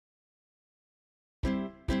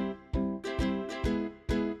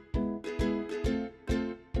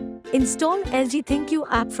Install LG ThinQ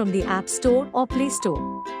app from the App Store or Play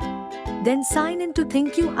Store. Then sign in to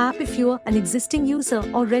ThinQ app if you're an existing user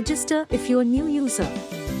or register if you're a new user.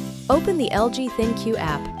 Open the LG ThinQ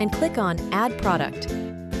app and click on Add Product.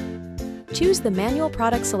 Choose the Manual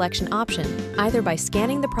Product Selection option, either by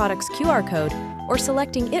scanning the product's QR code or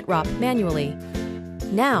selecting ITROP manually.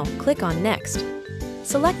 Now, click on Next.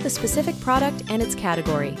 Select the specific product and its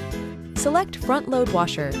category. Select Front Load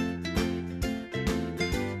Washer.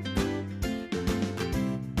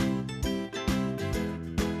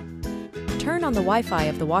 Turn on the Wi-Fi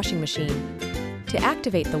of the washing machine. To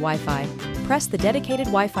activate the Wi-Fi, press the dedicated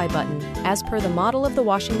Wi-Fi button as per the model of the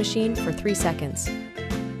washing machine for 3 seconds.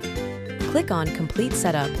 Click on Complete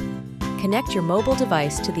Setup. Connect your mobile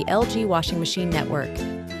device to the LG washing machine network.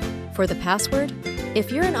 For the password,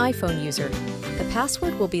 if you're an iPhone user, the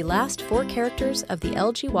password will be last 4 characters of the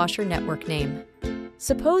LG washer network name.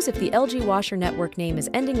 Suppose if the LG washer network name is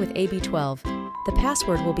ending with AB12, the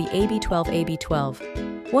password will be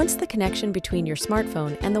AB12AB12. Once the connection between your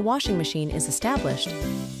smartphone and the washing machine is established,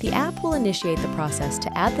 the app will initiate the process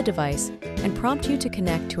to add the device and prompt you to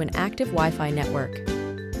connect to an active Wi-Fi network.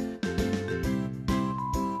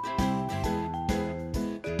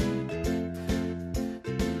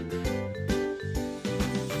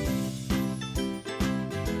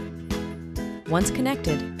 Once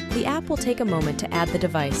connected, the app will take a moment to add the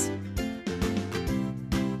device.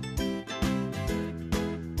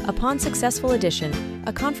 Upon successful addition,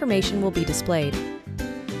 a confirmation will be displayed.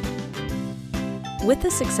 With the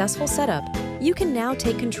successful setup, you can now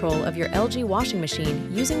take control of your LG washing machine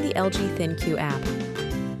using the LG ThinQ app.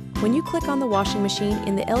 When you click on the washing machine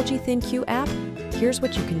in the LG ThinQ app, here's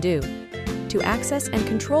what you can do to access and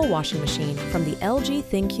control washing machine from the LG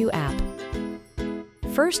ThinQ app.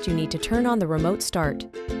 First, you need to turn on the remote start.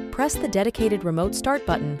 Press the dedicated remote start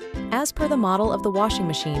button as per the model of the washing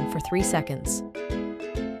machine for 3 seconds.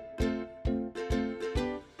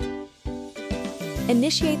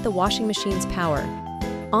 Initiate the washing machine's power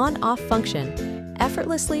on-off function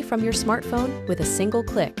effortlessly from your smartphone with a single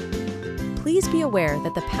click. Please be aware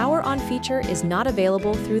that the power on feature is not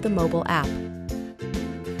available through the mobile app.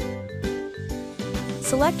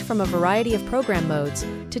 Select from a variety of program modes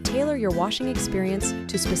to tailor your washing experience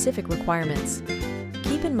to specific requirements.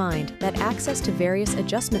 Keep in mind that access to various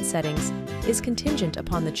adjustment settings is contingent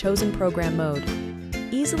upon the chosen program mode.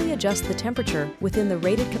 Easily adjust the temperature within the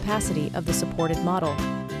rated capacity of the supported model.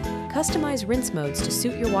 Customize rinse modes to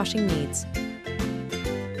suit your washing needs.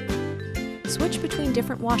 Switch between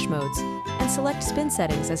different wash modes and select spin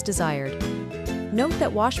settings as desired. Note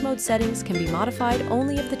that wash mode settings can be modified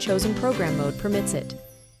only if the chosen program mode permits it.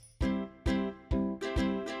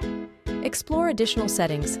 Explore additional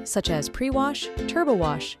settings such as pre-wash, turbo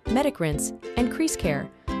wash, medic rinse, and crease care,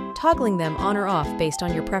 toggling them on or off based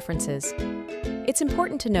on your preferences. It's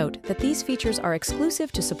important to note that these features are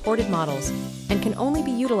exclusive to supported models and can only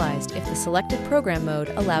be utilized if the selected program mode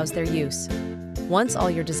allows their use. Once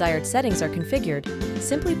all your desired settings are configured,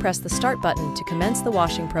 simply press the Start button to commence the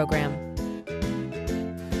washing program.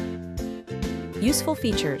 Useful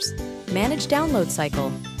features: Manage download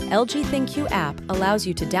cycle. LG ThinQ app allows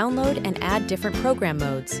you to download and add different program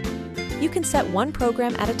modes. You can set one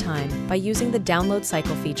program at a time by using the download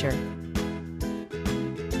cycle feature.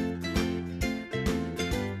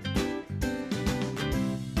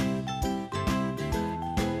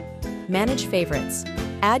 Manage favorites.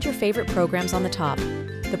 Add your favorite programs on the top,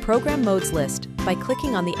 the program modes list, by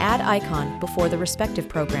clicking on the Add icon before the respective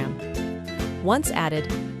program. Once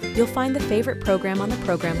added, you'll find the favorite program on the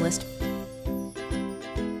program list.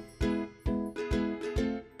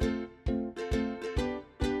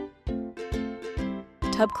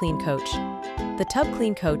 Tub Clean Coach. The Tub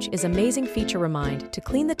Clean Coach is an amazing feature remind to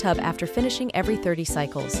clean the tub after finishing every 30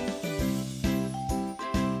 cycles.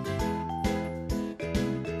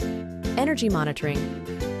 Energy monitoring.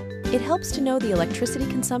 It helps to know the electricity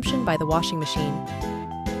consumption by the washing machine.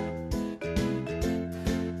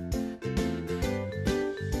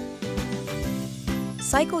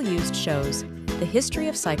 Cycle used shows the history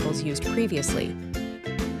of cycles used previously.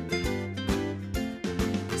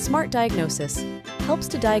 Smart Diagnosis helps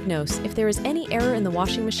to diagnose if there is any error in the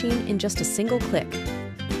washing machine in just a single click.